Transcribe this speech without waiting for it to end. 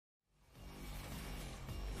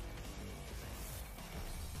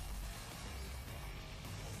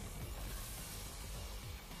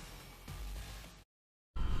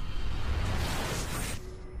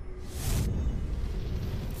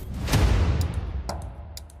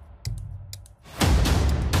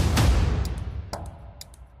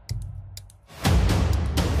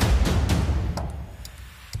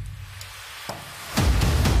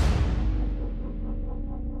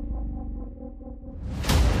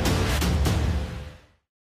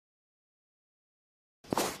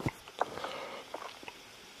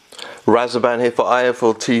Razaban here for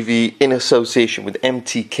IFL TV in association with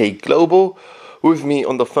MTK Global. With me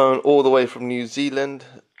on the phone all the way from New Zealand,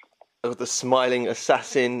 the smiling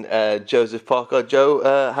assassin, Joseph Parker. Joe,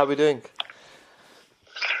 how are we doing?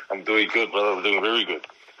 I'm doing good, brother. I'm doing very good.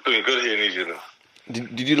 Doing good here in New Zealand.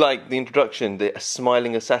 Did you like the introduction, the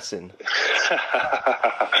smiling assassin?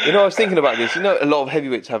 You know, I was thinking about this. You know, a lot of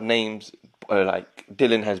heavyweights have names, like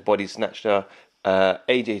Dylan has Body Snatcher,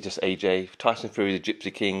 AJ just AJ, Tyson Fury the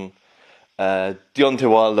Gypsy King, Deontay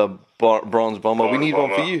Wilder Bronze Bomber. We need one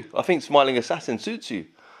for you. I think Smiling Assassin suits you.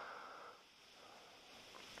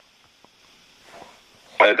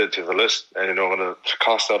 Add that to the list, and I'm going to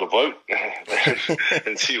cast out a vote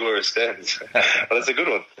and see where it stands. But that's a good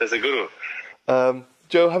one. That's a good one.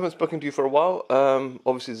 Joe, I haven't spoken to you for a while.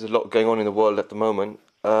 Obviously, there's a lot going on in the world at the moment.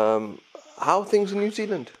 How are things in New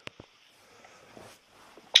Zealand?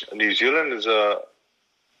 New Zealand is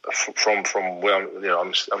from where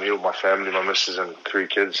I'm here with my family, my missus and 3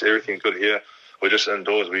 kids. Everything's good here. We're just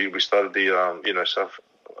indoors. We started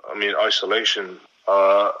the isolation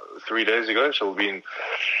 3 days ago. So we've been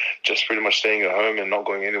just pretty much staying at home and not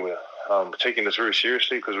going anywhere. Taking this very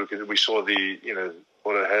seriously because we saw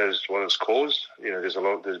what it's caused.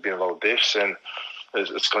 There's been a lot of deaths and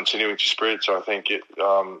it's continuing to spread. So I think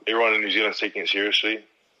everyone in New Zealand is taking it seriously,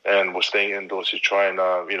 and we're staying indoors to try and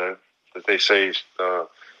as they say,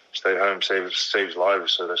 stay home saves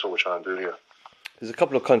lives. So that's what we're trying to do here. There's a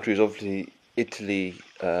couple of countries, obviously Italy,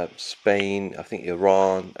 Spain, I think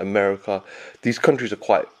Iran, America. These countries are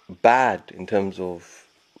quite bad in terms of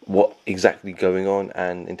what exactly going on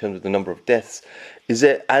and in terms of the number of deaths. Is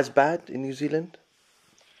it as bad in New Zealand?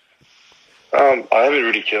 I haven't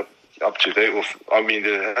really kept up to date with. I mean,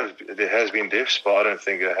 there has been deaths, but I don't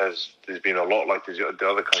think there's been a lot like the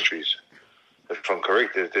other countries. If I'm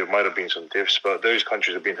correct, there might have been some deaths, but those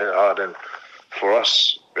countries have been hit hard. And for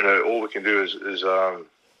us, all we can do is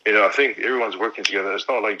I think everyone's working together. It's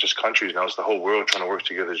not like just countries now; it's the whole world trying to work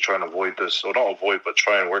together to try and avoid this, or not avoid, but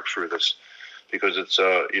try and work through this, because it's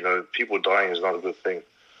people dying is not a good thing.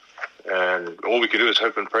 And all we can do is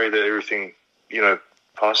hope and pray that everything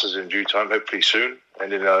passes in due time, hopefully soon,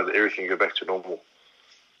 and then everything go back to normal.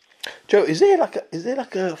 Joe, is there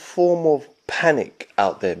like a form of panic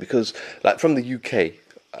out there? Because like from the UK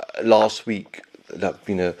last week,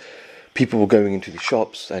 people were going into the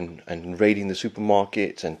shops and raiding the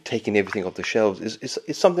supermarkets and taking everything off the shelves. Is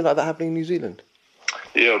something like that happening in New Zealand?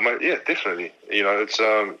 Yeah, definitely. It's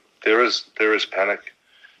there is panic,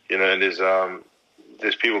 and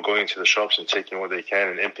there's people going into the shops and taking what they can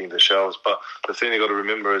and emptying the shelves. But the thing they got to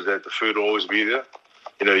remember is that the food will always be there.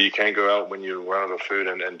 You can't go out when you run out of food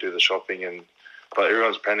and do the shopping, but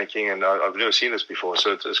everyone's panicking, and I've never seen this before.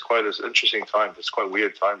 So it's quite an interesting time. It's quite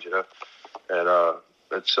weird times, and I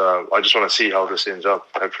just want to see how this ends up.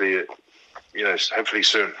 Hopefully, hopefully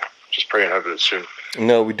soon. Just pray and hope it's soon.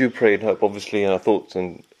 No, we do pray and hope, obviously, and our thoughts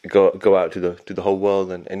and go out to the whole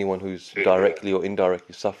world and anyone who's directly or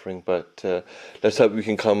indirectly suffering. But let's hope we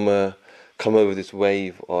can come over this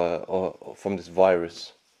wave or from this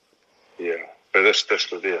virus. Yeah, but that's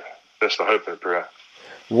the hope and prayer.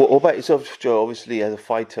 What about yourself, Joe? Obviously, as a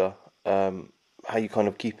fighter, how are you kind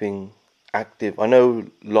of keeping active? I know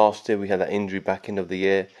last year we had that injury back end of the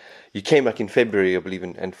year. You came back in February, I believe,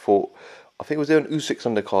 and fought. I think it was there an Usyk's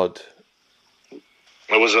undercard.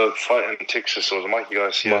 It was a fight in Texas. It was a Mikey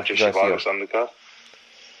Garcia, Jesse Vargas undercard.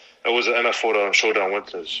 And I fought Showdown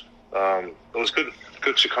Winters. It was good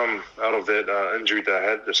to come out of that injury that I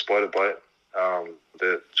had, the spider bite.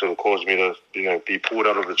 That sort of caused me to be pulled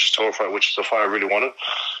out of the Chisora fight, which is a fight I really wanted.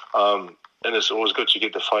 And it's always good to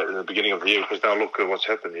get the fight in the beginning of the year, because now look at what's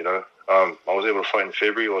happened. I was able to fight in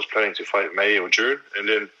February. I was planning to fight May or June, and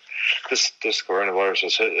then this coronavirus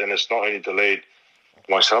has hit, and it's not only delayed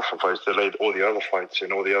myself from fights, it's delayed all the other fights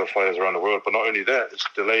and all the other fighters around the world. But not only that, it's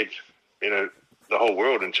delayed the whole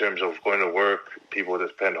world in terms of going to work, people that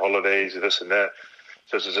spend holidays, this and that.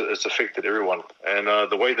 So it's affected everyone. And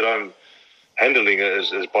the way that I'm handling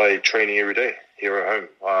it is by training every day here at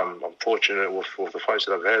home. I'm fortunate with the fights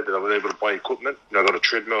that I've had that I've been able to buy equipment. I got a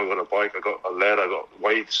treadmill, I got a bike, I got a ladder, I got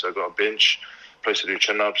weights, I got a bench, place to do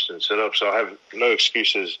chin-ups and sit-ups. So I have no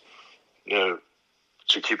excuses,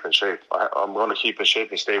 to keep in shape. I'm going to keep in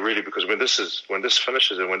shape and stay ready, because when this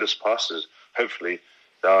finishes and when this passes, hopefully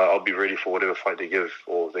I'll be ready for whatever fight they give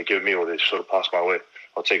me, or they sort of pass my way.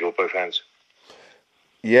 I'll take it with both hands.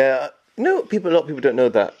 Yeah, a lot of people don't know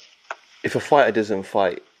that if a fighter doesn't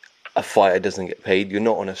fight, a fighter doesn't get paid. You're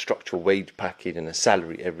not on a structural wage package and a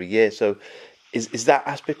salary every year. So is that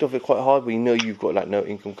aspect of it quite hard when you've got no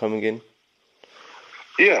income coming in?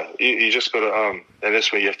 Yeah, you just got to, and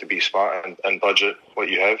that's where you have to be smart and budget what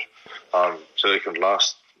you have, so it can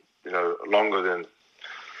last, longer than,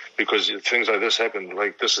 because things like this happen,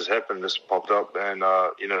 like this has happened, this popped up, and,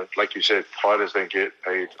 like you said, fighters don't get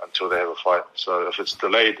paid until they have a fight. So if it's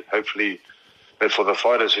delayed, hopefully, and for the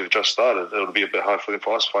fighters who've just started, it'll be a bit hard for them.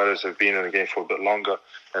 For us fighters who've been in the game for a bit longer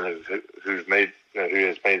and who've made, who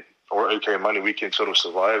has made okay money, we can sort of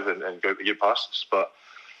survive and go get past this. But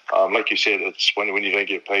like you said, it's when you don't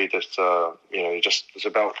get paid, it's it's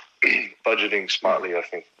about budgeting smartly, I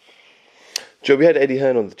think. Joe, we had Eddie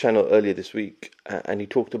Hearn on the channel earlier this week, and he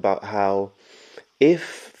talked about how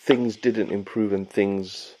if things didn't improve and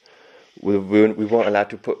things we weren't allowed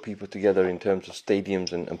to put people together in terms of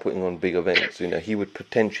stadiums and putting on big events, he would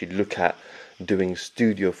potentially look at doing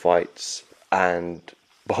studio fights and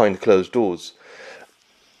behind closed doors.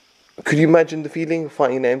 Could you imagine the feeling of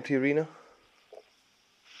fighting in an empty arena?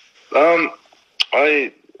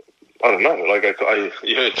 I don't know. Like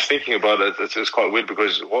thinking about it, it's quite weird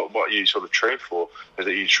because what you sort of train for is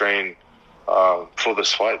that you train for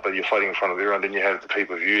this fight, but you're fighting in front of everyone. Then you have the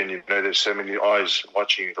pay-per-view, and there's so many eyes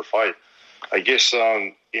watching the fight. I guess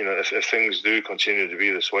if things do continue to be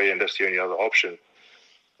this way, and that's the only other option,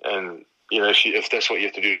 and if that's what you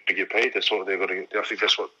have to do to get paid, that's what they're going to. I think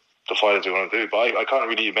that's what the fighters are going to do. But I can't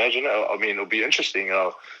really imagine it. I mean, it'll be interesting.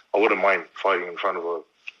 I wouldn't mind fighting in front of an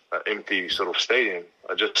empty sort of stadium.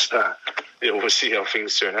 I just we'll see how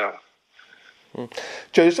things turn out.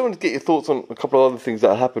 Joe, I just wanted to get your thoughts on a couple of other things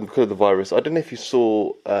that happened because of the virus. I don't know if you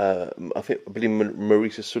saw, I believe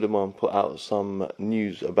Maurice Suleiman put out some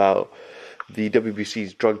news about the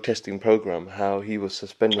WBC's drug testing program, how he was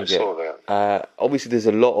suspending it. I saw that. Obviously, there's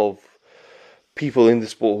a lot of people in the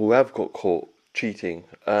sport who have got caught cheating,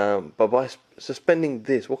 but by suspending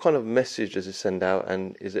this, what kind of message does it send out,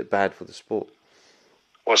 and is it bad for the sport?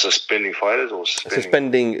 What, suspending fighters or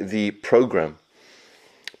suspending the program?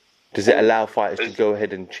 Does it allow fighters to go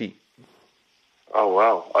ahead and cheat? Oh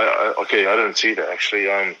wow! I didn't see that actually.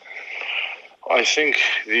 I think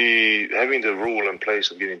having the rule in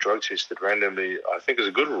place of getting drug tested randomly, I think is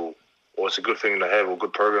a good rule, or it's a good thing to have, or a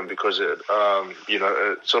good program, because it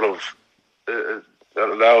it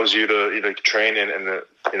allows you to train and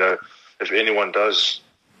if anyone does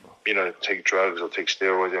take drugs or take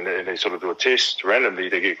steroids and they sort of do a test randomly,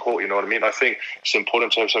 they get caught. You know what I mean? I think it's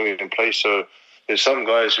important to have something in place. So there's some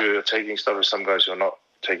guys who are taking stuff and some guys who are not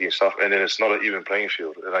taking stuff, and then it's not an even playing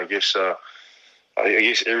field. And I guess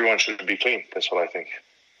everyone should be clean. That's what I think.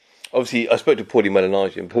 Obviously, I spoke to Paulie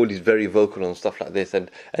Malignaggi, and Paulie's very vocal on stuff like this, and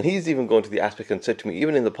he's even gone to the aspect and said to me,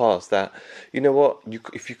 even in the past, that, you know what,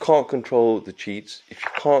 if you can't control the cheats, if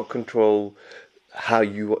you can't control how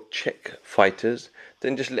you check fighters,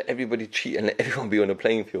 then just let everybody cheat and let everyone be on a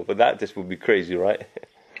playing field. But that just would be crazy, right?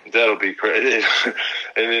 That'll be crazy.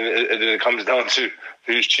 And then it comes down to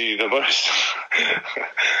who's cheating the most.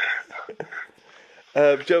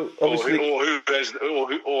 Joe, obviously,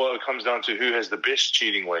 or it comes down to who has the best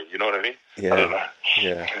cheating way. You know what I mean? Yeah. I don't know.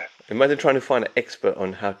 Yeah. Imagine trying to find an expert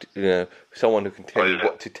on how to, someone who can tell you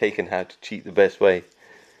what to take and how to cheat the best way.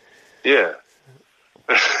 Yeah.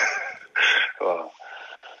 Wow.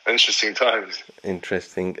 Interesting times.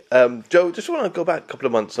 Interesting. Joe, just want to go back a couple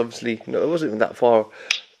of months. Obviously, it wasn't even that far.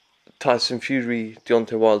 Tyson Fury,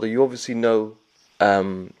 Deontay Wilder. You obviously know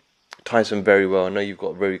Tyson very well. I know you've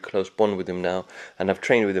got a very close bond with him now, and I've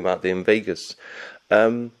trained with him out there in Vegas.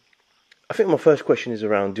 I think my first question is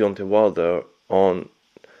around Deontay Wilder, on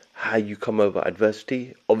how you come over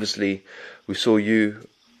adversity. Obviously, we saw you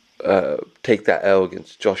take that L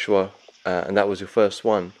against Joshua, and that was your first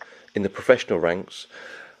one in the professional ranks.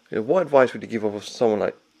 What advice would you give of someone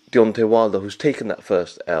like Deontay Wilder, who's taken that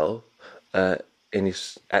first L at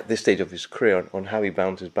this stage of his career, on how he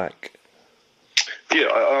bounces back? Yeah,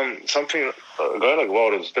 a guy like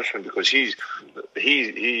Wilder is different because he's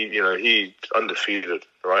undefeated,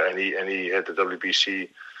 right? And he had the WBC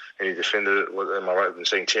and he defended it. Am I right in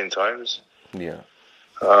saying 10 times? Yeah.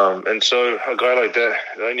 And so a guy like that,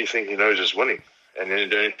 the only thing he knows is winning, and then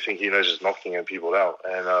the only thing he knows is knocking people out.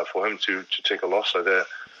 And for him to take a loss like that,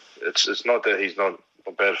 it's not that he's not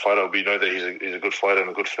a bad fighter. We know that he's a good fighter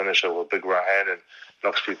and a good finisher with a big right hand and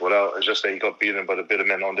knocks people out. It's just that he got beaten by the better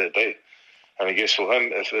man on that day. And I guess for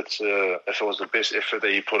him, if it was the best effort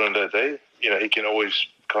that he put on that day, he can always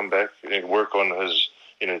come back and work on his,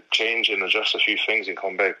 change and adjust a few things and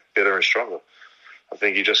come back better and stronger. I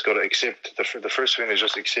think you just got to accept the first thing is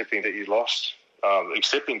just accepting that you lost,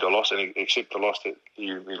 accepting the loss and accept the loss that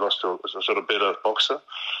you lost to a sort of better boxer.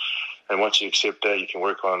 And once you accept that, you can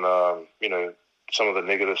work on, some of the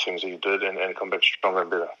negative things that you did and come back stronger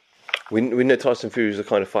and better. We know Tyson Fury is the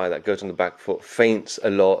kind of fighter that goes on the back foot, feints a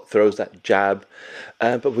lot, throws that jab.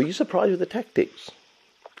 But were you surprised with the tactics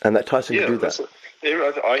and that Tyson could do that?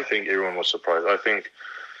 I think everyone was surprised. I think,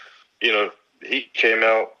 he came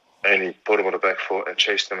out and he put him on the back foot and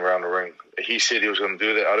chased him around the ring. He said he was going to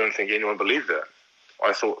do that. I don't think anyone believed that.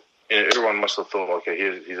 I thought, everyone must have thought, okay,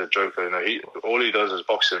 he's a joker. All he does is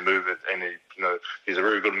box and move it, and he's a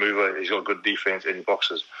very good mover. He's got good defense, and he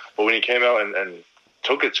boxes. But when he came out and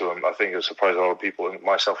took it to him, I think it surprised a lot of people,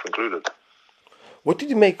 myself included. What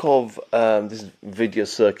did you make of this video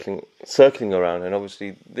circling around? And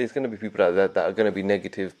obviously, there's going to be people out there that are going to be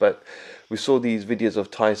negative. But we saw these videos of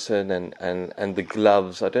Tyson and the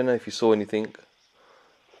gloves. I don't know if you saw anything.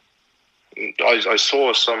 I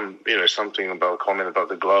saw something about a comment about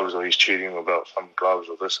the gloves, or he's cheating about some gloves,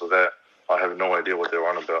 or this or that. I have no idea what they're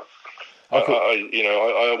on about. Okay.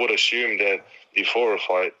 I would assume that before a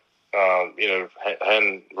fight,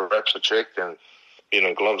 hand wraps are checked and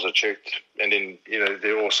gloves are checked, and then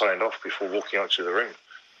they're all signed off before walking out to the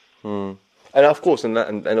ring. And of course, and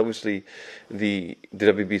obviously, the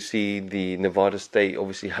WBC, the Nevada State,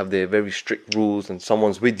 obviously have their very strict rules, and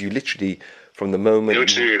someone's with you literally from the moment.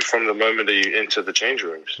 From the moment that you enter the change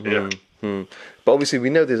rooms. But obviously, we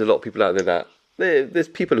know there's a lot of people out there that there's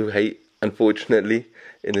people who hate, unfortunately,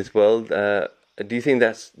 in this world. Do you think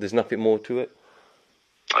there's nothing more to it?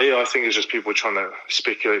 Yeah, I think it's just people trying to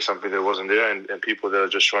speculate something that wasn't there, and people that are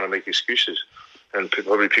just trying to make excuses, and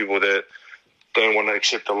probably people that don't want to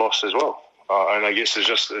accept the loss as well. And I guess it's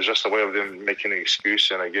just a way of them making an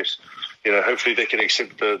excuse. And I guess, hopefully they can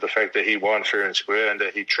accept the fact that he won fair and square, and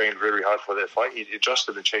that he trained very hard for that fight. He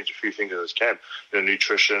adjusted and changed a few things in his camp,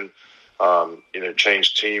 nutrition,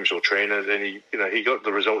 changed teams or trainers, and he got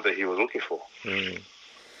the result that he was looking for.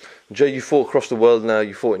 Joe, you fought across the world now.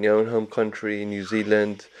 You fought in your own home country, in New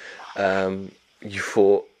Zealand. You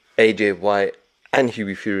fought AJ White and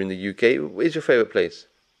Hughie Fury in the UK. Where's your favourite place?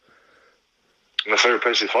 My favourite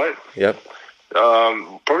place to fight? Yep.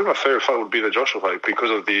 Probably my favourite fight would be the Joshua fight, because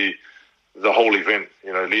of the whole event,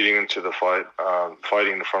 leading into the fight,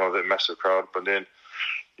 fighting in front of that massive crowd. But then,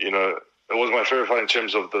 it was my favourite fight in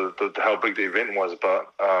terms of the how big the event was,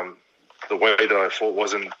 but the way that I fought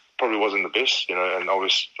probably wasn't the best, and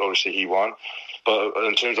obviously he won. But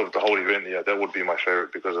in terms of the whole event, that would be my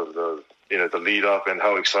favourite, because of the lead up and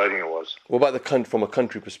how exciting it was. What about from a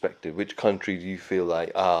country perspective? Which country do you feel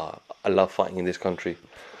like, I love fighting in this country?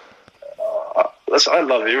 I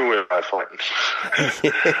love everywhere I fight.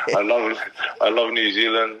 I love New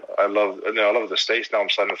Zealand. I love the States. Now I'm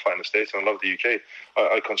starting to fight in the States, and I love the UK.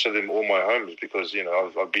 I consider them all my homes, because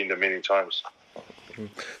I've been there many times.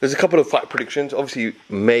 There's a couple of fight predictions. Obviously,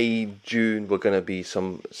 May, June were going to be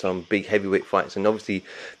some big heavyweight fights, and obviously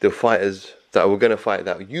the fighters that were going to fight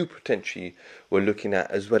that you potentially were looking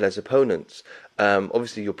at, as well as opponents.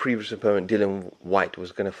 Obviously, your previous opponent, Dillian Whyte,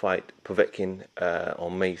 was going to fight Povetkin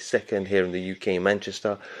on May 2nd here in the UK, in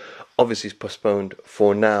Manchester. Obviously, it's postponed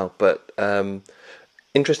for now, but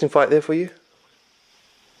interesting fight there for you?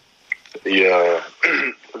 Yeah,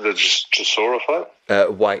 the Chisora fight?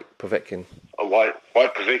 Whyte, Povetkin. Whyte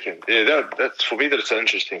Povetkin. Yeah, that's for me. That's an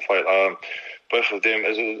interesting fight. Both of them,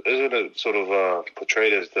 isn't it sort of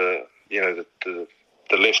portrayed as the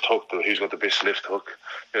left hook, who's got the best left hook?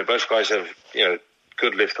 Both guys have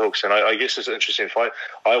good left hooks, and I guess it's an interesting fight.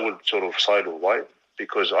 I would sort of side with Whyte,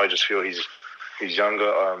 because I just feel he's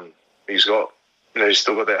younger. He's got he's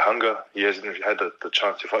still got that hunger. He hasn't had the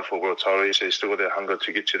chance to fight for a world title, so he's still got that hunger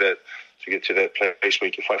to get to that place where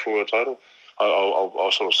he can fight for a world title.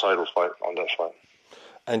 I'll sort of side with Whyte on that fight.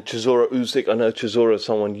 And Chisora Usyk, I know Chisora is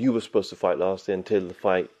someone you were supposed to fight last year until the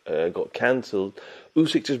fight got cancelled.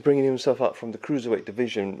 Usyk just bringing himself up from the cruiserweight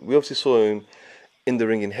division. We obviously saw him in the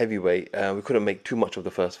ring in heavyweight. We couldn't make too much of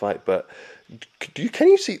the first fight, but can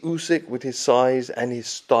you see Usyk with his size and his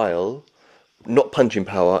style, not punching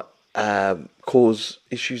power, cause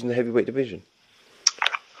issues in the heavyweight division?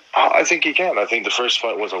 I think he can. I think the first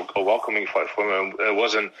fight was a welcoming fight for him. It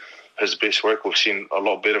wasn't his best work. We've seen a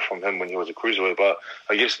lot better from him when he was a cruiserweight, but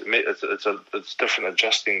I guess it's different,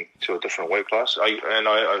 adjusting to a different weight class.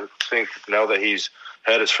 I think now that he's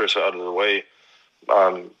had his first fight out of the way,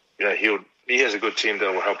 he has a good team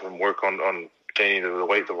that will help him work on gaining the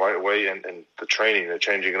weight the right way, and the training, and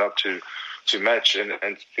changing it up to match,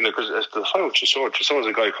 and because the fight with Chisora is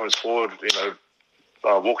a guy who comes forward,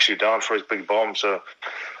 walks you down for his big bomb. So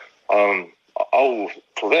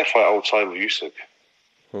for that fight, I would side with Usyk.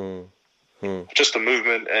 Just the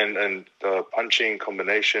movement and the punching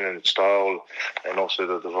combination and style, and also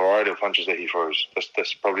the variety of punches that he throws.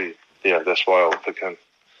 That's probably, that's why I'll pick him.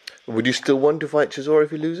 Would you still want to fight Chisora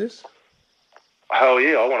if he loses? Hell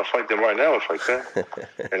yeah, I want to fight them right now if I can.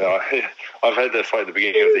 I've had that fight at the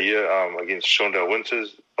beginning of the year against Shondell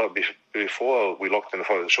Winters, but before we locked in the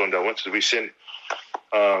fight with Shondell Winters, we sent,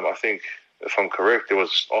 I think, if I'm correct, there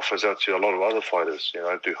was offers out to a lot of other fighters.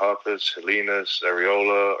 Duhapis, Salinas,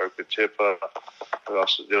 Areola, Urqutepa. There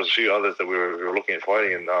was a few others that we were looking at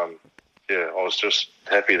fighting, and I was just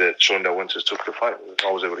happy that Shondell Winters took the fight.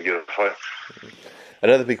 I was able to get a fight.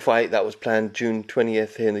 Another big fight that was planned June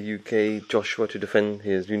 20th here in the UK, Joshua to defend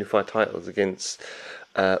his unified titles against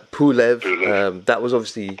Pulev. That was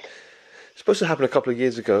obviously supposed to happen a couple of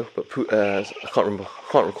years ago, but I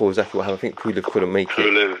can't recall exactly what happened. I think Pulev couldn't make it.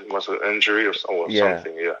 Pulev must have an injury or something, yeah.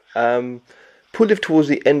 Pulev towards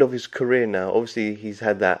the end of his career now, obviously he's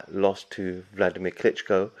had that loss to Vladimir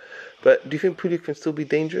Klitschko, but do you think Pulev can still be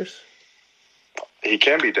dangerous? He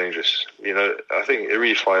can be dangerous. I think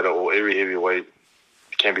every fighter or every heavyweight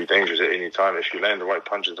can be dangerous at any time. If you land the right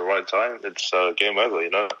punch at the right time, it's game over,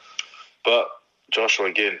 But Joshua,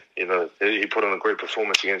 again, he put on a great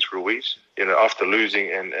performance against Ruiz. After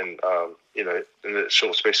losing and in the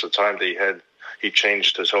short space of time that he had, he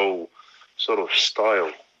changed his whole sort of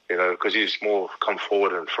style, because he's more come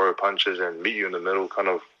forward and throw punches and meet you in the middle kind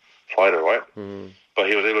of fighter, right? Mm. But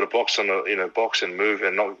he was able to box and move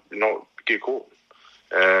and not get caught.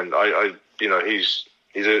 And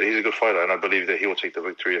he's a good fighter, and I believe that he will take the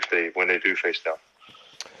victory when they do face down.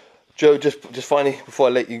 Joe, just finally, before I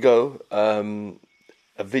let you go,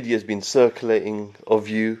 a video has been circulating of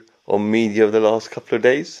you on media over the last couple of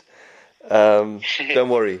days. Don't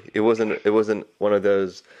worry, it wasn't one of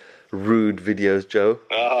those rude videos, Joe.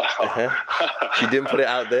 She didn't put it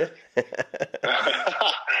out there.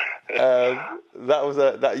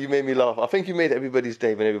 That you made me laugh. I think you made everybody's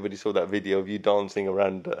day when everybody saw that video of you dancing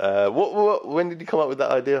around. When did you come up with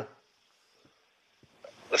that idea?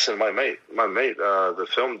 Listen, my mate, that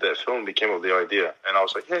film became of the idea, and I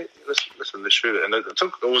was like, hey, let's shoot it. And it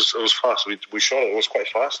was fast. We shot it. It was quite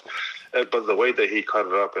fast, but the way that he cut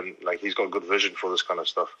it up, and he's got good vision for this kind of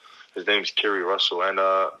stuff. His name's Kerry Russell, and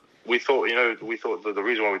we thought that the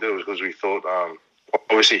reason why we did it was because we thought,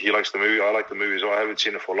 obviously he likes the movie. I like the movie as well. I haven't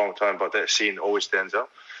seen it for a long time, but that scene always stands out.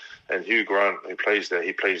 And Hugh Grant, who plays there,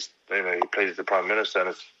 he plays the Prime Minister,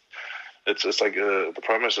 and it's like the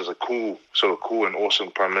Prime Minister is a cool and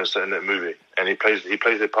awesome Prime Minister in that movie, and he plays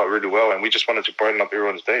that part really well. And we just wanted to brighten up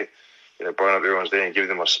everyone's day, and give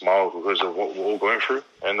them a smile because of what we're all going through.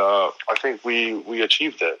 And I think we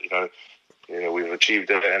achieved that. We've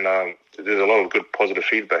achieved it, and there's a lot of good positive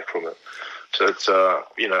feedback from it. So it's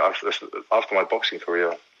after my boxing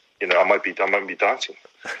career, I might be dancing.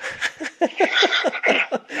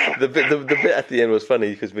 The bit at the end was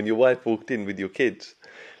funny because when your wife walked in with your kids,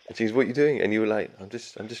 and she's, "What are you doing?" and you were like, "I'm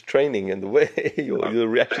just training," and the way your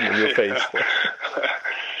reaction on your face.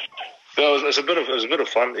 So it was a bit of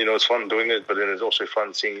fun. It's fun doing it, but then it's also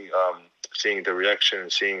fun seeing the reaction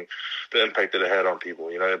and seeing the impact that it had on people.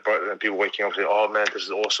 And people waking up saying, "Oh man, this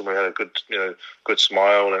is awesome." We had a good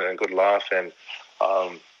smile and good laugh, and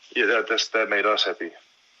that made us happy.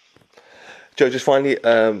 Joe, just finally,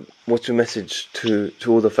 what's your message to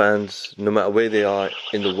all the fans, no matter where they are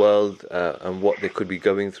in the world and what they could be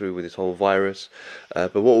going through with this whole virus?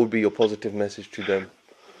 But what would be your positive message to them?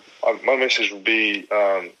 My message would be,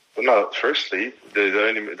 firstly,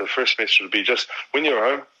 the first message would be just when you're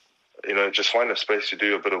home, just find a space to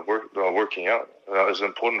do a bit of working out. It's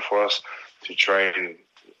important for us to train,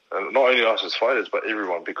 not only us as fighters, but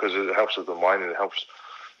everyone, because it helps with the mind and it helps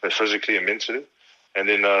physically and mentally. And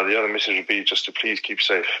then the other message would be just to please keep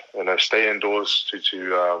safe. Stay indoors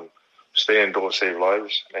to stay indoors, save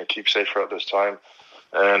lives, and keep safe throughout this time.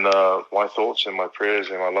 And my thoughts and my prayers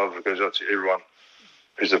and my love goes out to everyone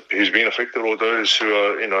who's been affected, or those who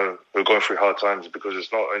are who are going through hard times, because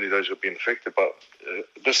it's not only those who have been affected, but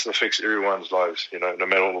this affects everyone's lives. No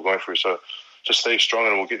matter what we're going through. So just stay strong,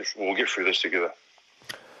 and we'll get through this together.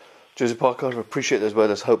 Joseph Parker, I appreciate those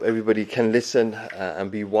words. I hope everybody can listen and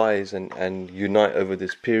be wise and unite over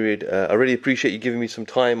this period. I really appreciate you giving me some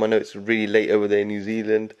time. I know it's really late over there in New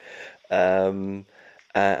Zealand. And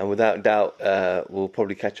without doubt, we'll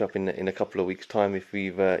probably catch up in a couple of weeks' time. If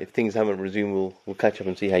things haven't resumed, we'll catch up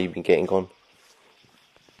and see how you've been getting on.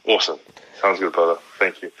 Awesome. Sounds good, brother.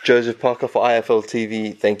 Thank you. Joseph Parker for IFL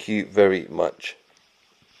TV. Thank you very much.